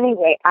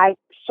anyway, I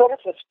sort of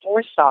was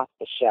forced off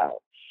the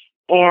show.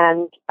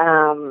 And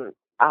then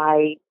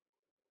I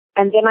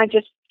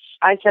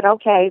said,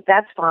 okay,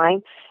 that's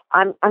fine.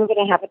 I'm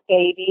going to have a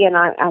baby, and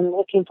I'm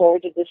looking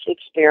forward to this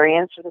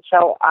experience. And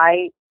so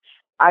I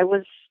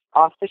was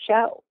off the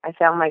show. I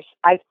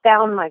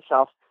found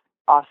myself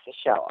off the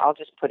show. I'll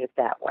just put it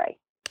that way.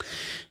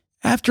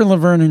 After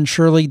Laverne and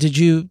Shirley, did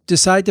you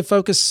decide to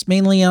focus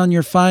mainly on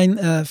your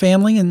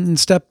family and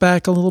step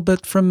back a little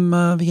bit from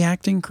the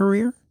acting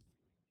career?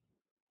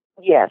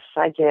 Yes,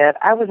 I did.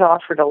 I was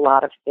offered a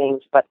lot of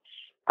things, but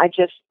I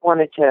just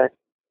wanted to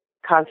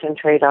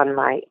concentrate on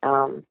my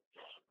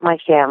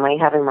family,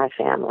 having my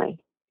family.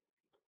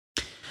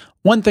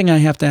 One thing I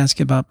have to ask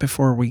you about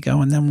before we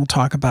go, and then we'll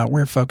talk about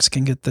where folks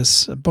can get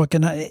this book.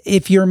 And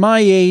if you're my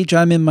age,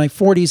 I'm in my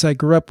 40s. I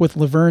grew up with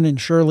Laverne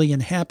and Shirley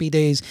and Happy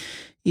Days.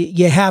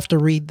 You have to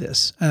read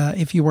this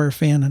if you were a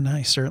fan, and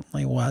I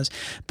certainly was.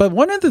 But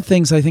one of the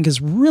things I think is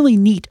really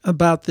neat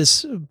about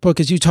this book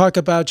is you talk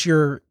about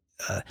your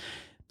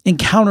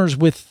encounters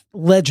with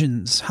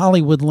legends,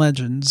 Hollywood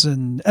legends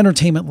and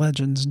entertainment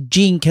legends,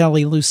 Gene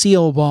Kelly,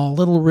 Lucille Ball,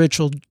 Little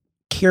Richard,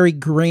 Cary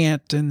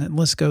Grant, and the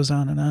list goes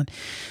on and on.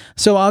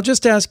 So I'll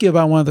just ask you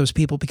about one of those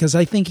people, because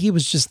I think he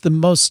was just the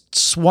most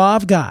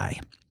suave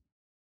guy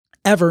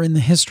ever in the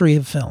history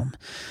of film.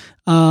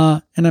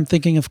 And I'm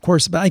thinking, of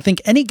course, I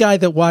think any guy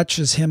that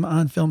watches him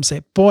on film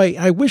say, boy,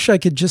 I wish I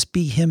could just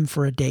be him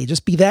for a day.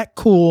 Just be that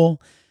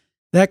cool,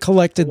 that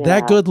collected,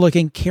 that good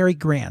looking Cary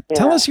Grant. Yeah.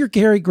 Tell us your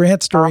Cary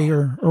Grant story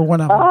or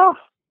one of them. Oh,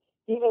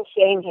 even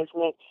saying his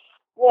name.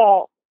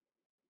 Well,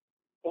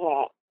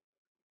 yeah.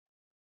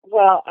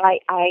 Well,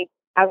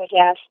 I was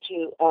asked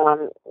to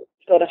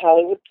go to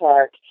Hollywood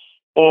Park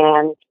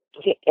and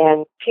pick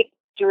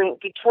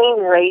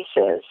between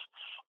races,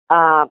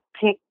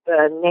 pick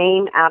the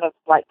name out of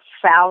like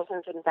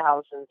thousands and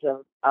thousands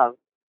of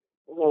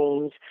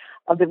names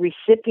of the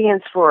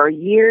recipients for a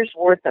year's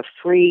worth of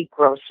free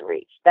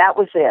groceries. That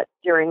was it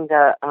during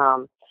the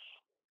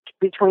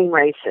between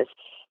races,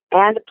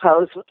 and to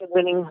pose with the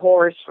winning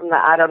horse from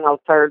the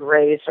third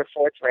race or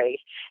fourth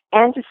race,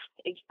 and to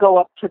go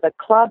up to the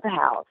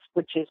clubhouse,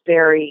 which is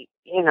very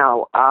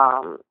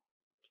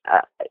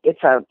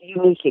it's a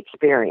unique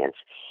experience.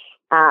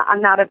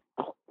 I'm not a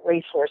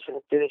racehorse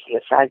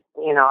enthusiast.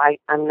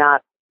 I'm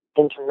not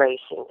into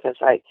racing because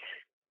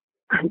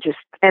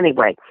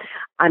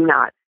I'm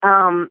not.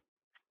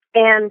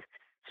 And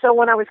so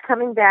when I was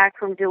coming back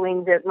from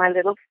doing my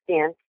little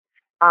stint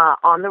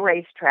on the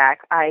racetrack,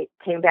 I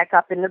came back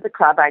up into the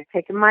club. I'd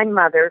taken my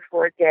mother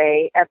for a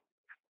day at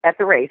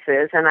the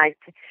races,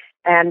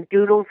 and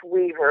Doodles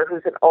Weaver,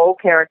 who's an old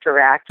character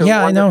actor.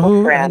 Yeah, I know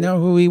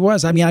who he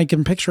was. I mean, I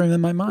can picture him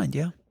in my mind.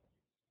 Yeah.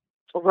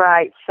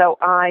 Right. So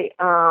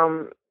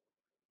I'm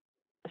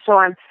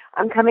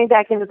coming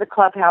back into the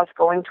clubhouse,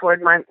 going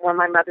toward where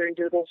my mother and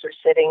Doodles are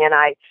sitting, and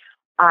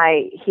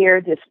I hear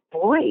this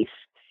voice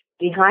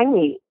behind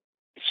me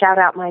shout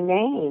out my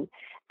name,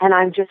 and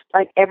I'm just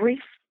like,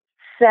 every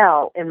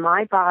cell in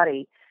my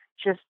body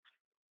just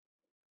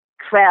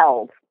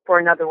quelled, for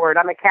another word.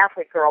 I'm a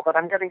Catholic girl, but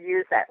I'm going to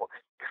use that word.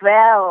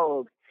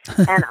 Quelled.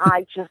 And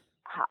I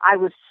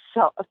was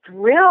so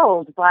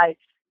thrilled by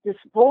this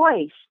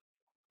voice.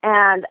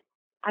 And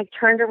I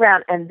turned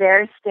around, and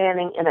there,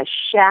 standing in a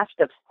shaft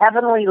of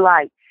heavenly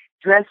light,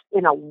 dressed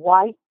in a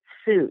white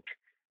suit,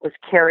 was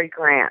Cary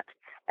Grant.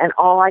 And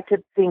all I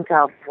could think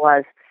of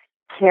was,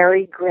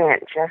 Cary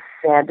Grant just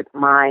said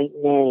my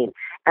name.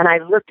 And I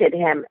looked at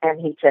him,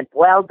 and he said,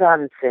 well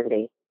done,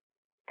 Cindy.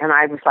 And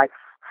I was like,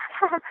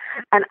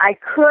 and I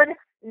could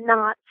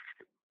not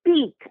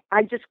speak.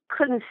 I just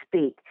couldn't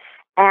speak.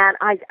 And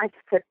I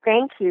said,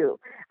 thank you.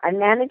 I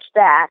managed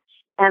that.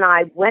 And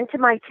I went to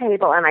my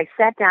table, and I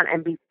sat down.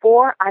 And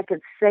before I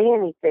could say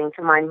anything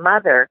to my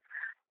mother,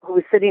 who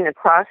was sitting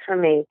across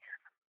from me,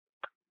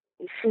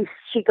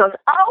 she goes,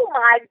 oh,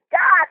 my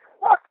God,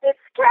 look, it's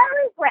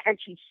Cary Grant. And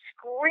she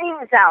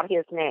screams out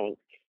his name,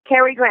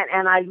 Cary Grant.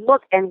 And I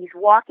look, and he's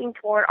walking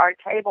toward our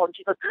table. And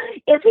she goes,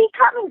 is he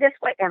coming this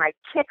way? And I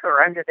kick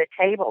her under the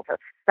table to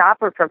stop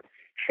her from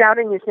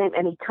shouting his name.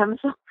 And he comes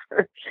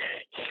over.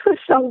 He was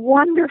so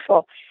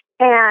wonderful.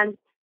 And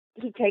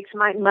he takes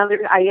my mother.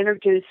 I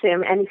introduce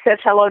him, and he says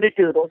hello to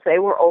Doodles. They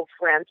were old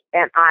friends.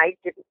 And I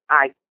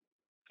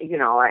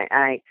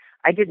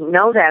didn't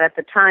know that at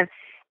the time.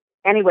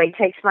 Anyway, he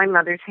takes my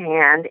mother's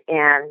hand,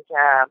 and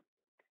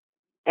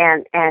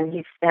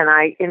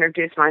I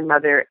introduce my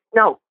mother.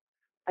 No,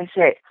 I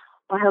say,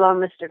 well, hello,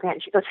 Mr.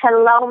 Grant. She goes,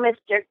 hello,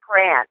 Mr.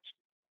 Grant.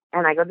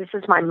 And I go, this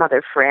is my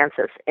mother,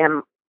 Frances.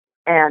 And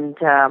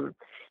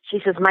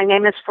she says, my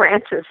name is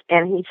Frances.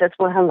 And he says,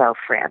 well, hello,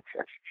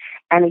 Frances.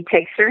 And he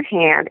takes her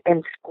hand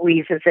and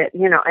squeezes it,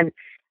 and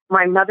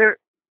my mother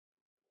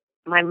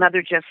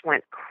just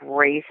went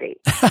crazy.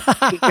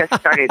 She just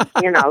started,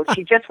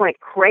 she just went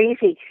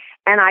crazy.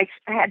 And I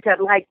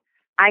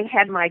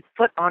had my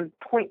foot on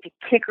point to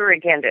kick her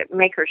again, to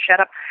make her shut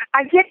up.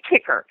 I did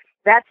kick her.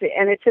 That's it.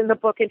 And it's in the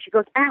book. And she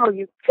goes, ow,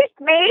 you kicked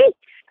me?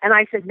 And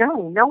I said,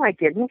 no, I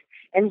didn't.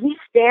 And he's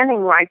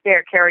standing right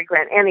there, Cary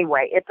Grant.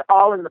 Anyway, it's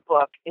all in the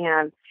book,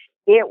 and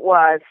it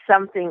was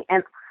something.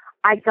 And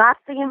I got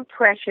the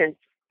impression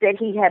that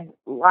he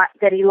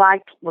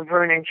liked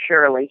Laverne and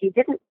Shirley. He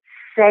didn't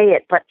say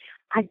it, but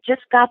I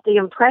just got the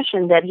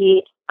impression that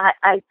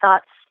I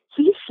thought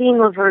he's seen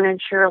Laverne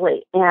and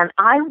Shirley, and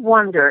I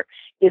wonder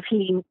if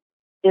he's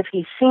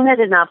seen it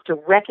enough to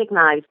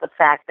recognize the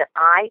fact that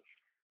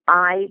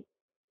I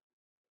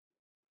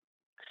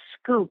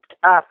scooped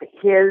up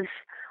his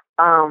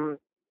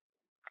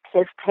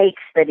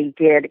takes that he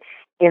did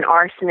in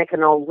Arsenic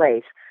and Old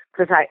Lace,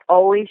 because I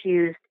always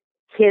used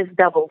his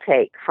double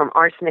take from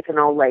Arsenic and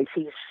Old Lace.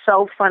 He's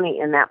so funny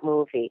in that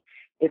movie.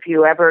 If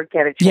you ever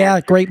get a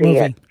chance great to see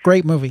movie.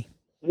 Great movie.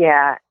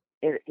 Yeah,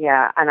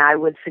 and I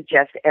would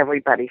suggest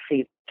everybody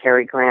see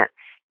Cary Grant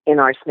in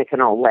Arsenic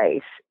and Old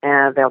Lace,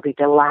 and they'll be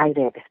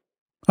delighted.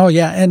 Oh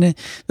yeah, and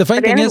the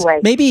funny thing is,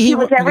 maybe he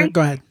was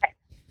go ahead.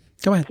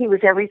 He was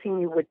everything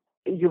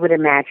you would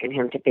imagine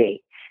him to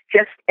be,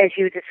 just as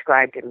you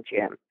described him,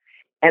 Jim,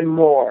 and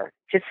more.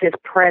 Just his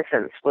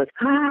presence was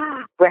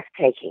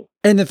breathtaking.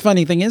 And the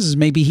funny thing is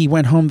maybe he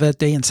went home that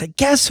day and said,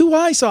 "Guess who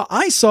I saw?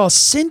 I saw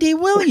Cindy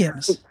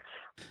Williams."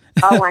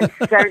 Oh, I'm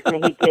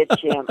certain he did,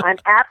 Jim. I'm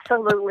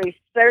absolutely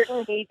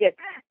certain he did.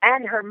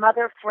 And her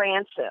mother,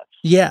 Frances.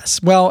 Yes.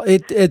 Well,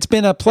 it's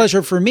been a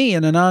pleasure for me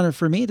and an honor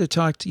for me to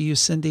talk to you,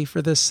 Cindy, for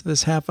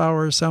this half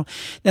hour or so.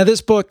 Now,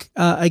 this book,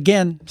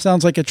 again,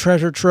 sounds like a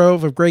treasure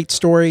trove of great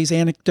stories,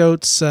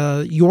 anecdotes,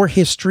 your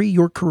history,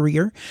 your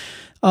career.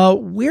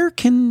 Where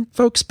can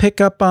folks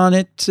pick up on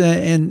it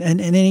and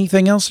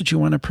anything else that you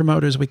want to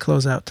promote as we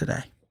close out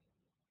today?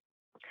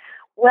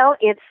 Well,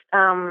 it's...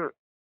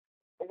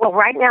 Well,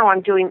 right now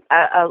I'm doing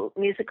a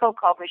musical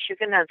called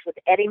Meshuggah with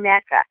Eddie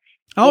Mecca.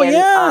 Oh,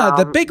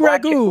 the big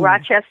ragu.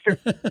 Rochester,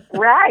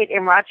 right,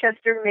 in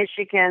Rochester,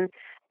 Michigan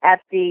at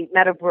the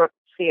Meadowbrook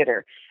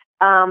Theater.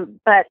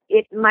 But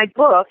my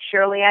book,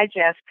 Shirley I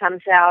Jest,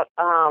 comes out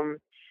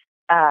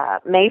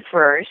May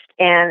 1st,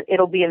 and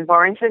it'll be in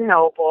Barnes &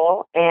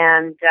 Noble,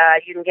 and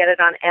you can get it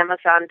on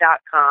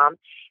Amazon.com,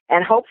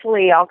 and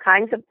hopefully all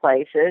kinds of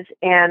places.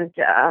 And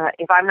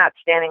if I'm not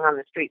standing on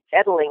the street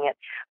peddling it,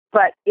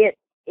 but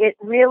it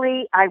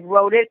really, I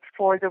wrote it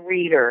for the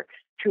reader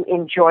to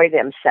enjoy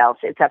themselves.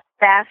 It's a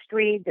fast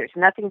read. There's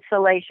nothing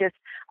salacious.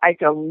 I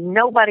throw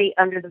nobody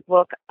under the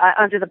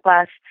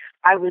bus.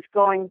 I was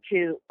going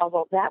to,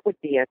 although that would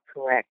be a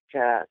correct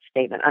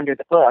statement, under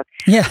the book.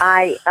 Yeah.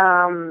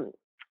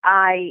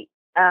 I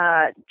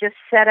just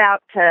set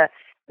out to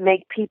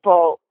make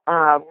people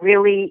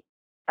really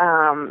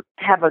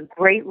have a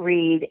great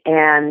read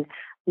and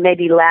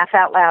maybe laugh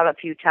out loud a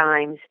few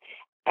times.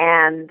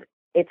 And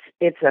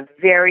it's a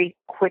very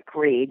quick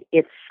read.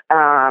 It's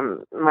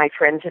my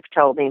friends have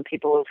told me, and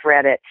people who've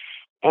read it,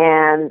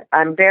 and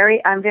I'm very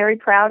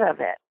proud of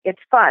it. It's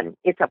fun.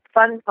 It's a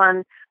fun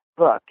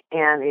book,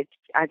 and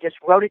I just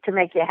wrote it to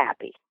make you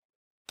happy.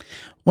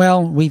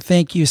 Well, we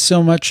thank you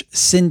so much,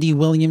 Cindy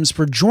Williams,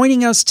 for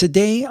joining us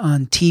today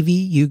on TV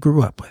You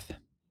Grew Up With.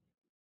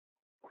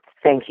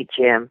 Thank you,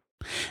 Jim.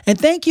 And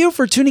thank you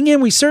for tuning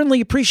in. We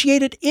certainly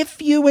appreciate it.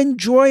 If you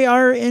enjoy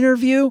our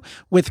interview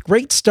with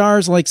great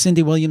stars like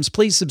Cindy Williams,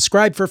 please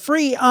subscribe for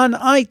free on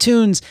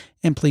iTunes,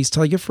 and please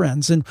tell your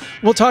friends. And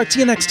we'll talk to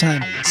you next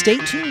time. Stay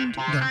tuned.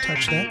 Don't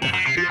touch that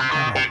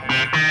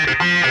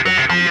dial.